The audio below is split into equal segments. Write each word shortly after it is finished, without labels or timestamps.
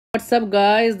What's up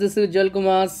guys, this is Ujjwal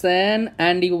Kumar San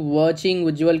and you watching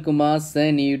Ujjwal Kumar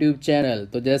San YouTube channel.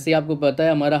 तो जैसे आपको पता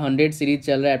है हमारा 100 सीरीज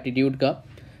चल रहा है एप्टीट्यूड का,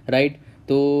 राइट।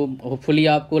 तो होपफुली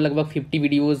आपको लगभग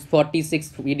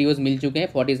 46 वीडियोस मिल चुके हैं।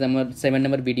 47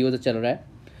 नंबर वीडियोस चल रहा है।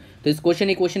 तो इस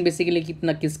क्वेश्चन बेसिकली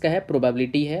कितना किसका है,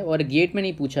 प्रोबेबिलिटी है। और गेट में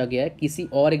नहीं पूछा गया है, किसी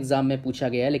और एग्जाम में पूछा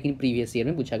गया है, लेकिन प्रीवियस ईयर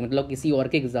में पूछा गया, मतलब किसी और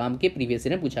के एग्जाम के प्रीवियस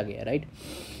ईयर में पूछा गया है, राइट।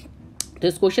 तो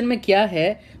इस क्वेश्चन में क्या है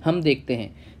हम देखते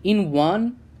हैं।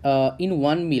 In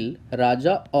one meal,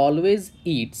 Raja always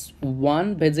eats one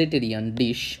vegetarian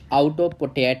dish out of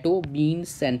potato,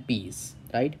 beans, and peas,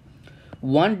 right?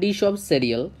 One dish of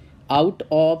cereal out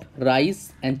of rice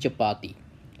and chapati,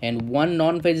 and one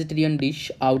non-vegetarian dish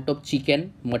out of chicken,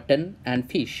 mutton, and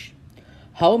fish.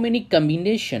 How many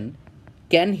combination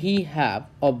can he have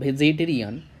of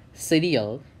vegetarian,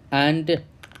 cereal, and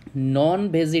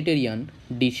non-vegetarian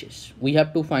dishes? We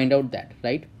have to find out that,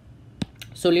 right?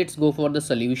 So let's go for the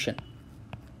solution,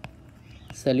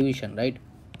 right.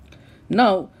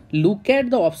 Now look at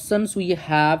the options we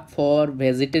have for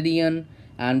vegetarian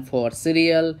and for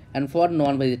cereal and for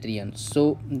non-vegetarian. So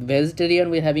vegetarian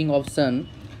we're having option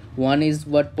one is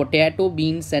what, potato,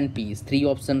 beans, and peas. 3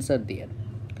 options are there.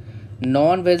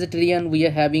 Non-vegetarian we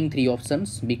are having 3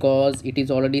 options because it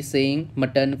is already saying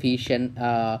mutton, fish, and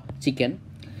chicken.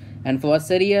 And for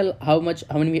cereal, how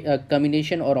many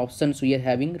combination or options we are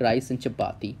having? Rice and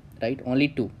chapati, right? Only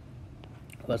 2.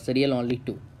 For cereal, only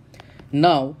 2.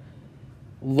 Now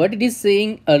what it is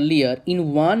saying earlier,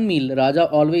 in one meal Raja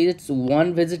always eats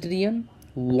one vegetarian,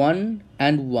 one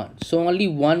and one, so only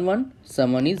one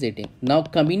someone is eating. Now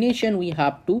combination we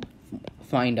have to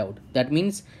find out. That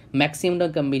means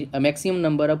maximum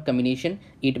number of combination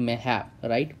it may have,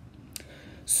 right?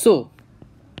 So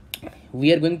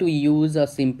we are going to use a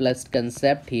simplest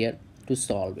concept here to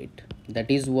solve it. That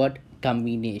is what?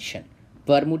 Combination,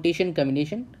 permutation,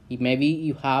 combination. Maybe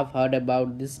you have heard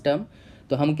about this term.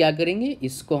 तो हम क्या करेंगे,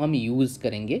 इसको हम use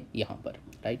करेंगे यहाँ पर,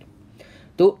 right.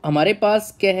 तो हमारे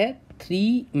पास क्या है,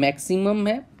 3 मैक्सिमम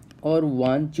है और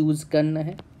 1 चूज करना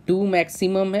है, 2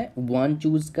 मैक्सिमम है, 1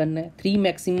 चूज करना है, 3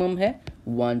 मैक्सिमम है,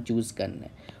 1 चूज करना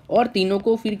है, और तीनों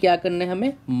को फिर क्या करना है,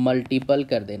 हमें मल्टीपल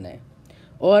कर देना है।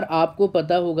 और आपको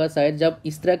पता होगा शायद जब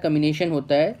इस तरह कम्बिनेशन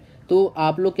होता है तो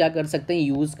आप लोग क्या कर सकते हैं,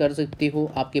 यूज़ कर सकते हो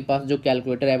आपके पास जो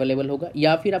कैलकुलेटर अवेलेबल होगा,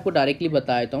 या फिर आपको डायरेक्टली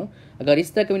बता देता हूँ। अगर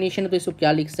इस तरह कम्बिनेशन है तो इसको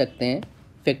क्या लिख सकते हैं,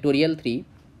 factorial 3,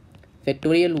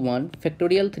 factorial 1,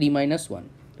 factorial 3 minus 1,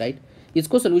 right.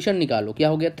 इसको सोल्यूशन निकालो, क्या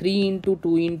हो गया, 3 into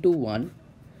 2 into 1,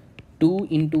 2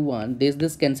 into 1,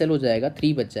 this cancel हो जाएगा,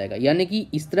 3 बच जाएगा। यानी कि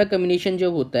इस तरह कम्बिनेशन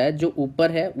जो होता है, जो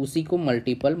ऊपर है उसी को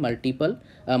मल्टीपल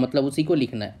मतलब उसी को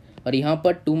लिखना है। और यहाँ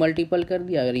पर 2 मल्टीपल कर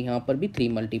दिया और यहाँ पर भी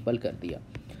 3 मल्टीपल कर दिया।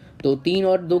 तो 3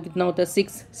 और 2 कितना होता है,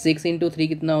 6 इंटू 3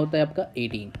 कितना होता है आपका,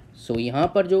 18। सो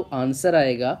यहाँ पर जो आंसर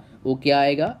आएगा वो क्या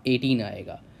आएगा, 18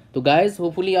 आएगा। तो गाइज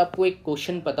होपफुली आपको एक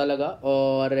क्वेश्चन पता लगा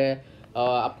और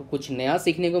आपको कुछ नया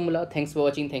सीखने को मिला। Thanks for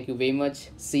watching, thank you very much,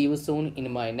 C you soon in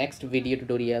my next video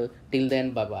tutorial. Till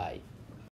then bye bye.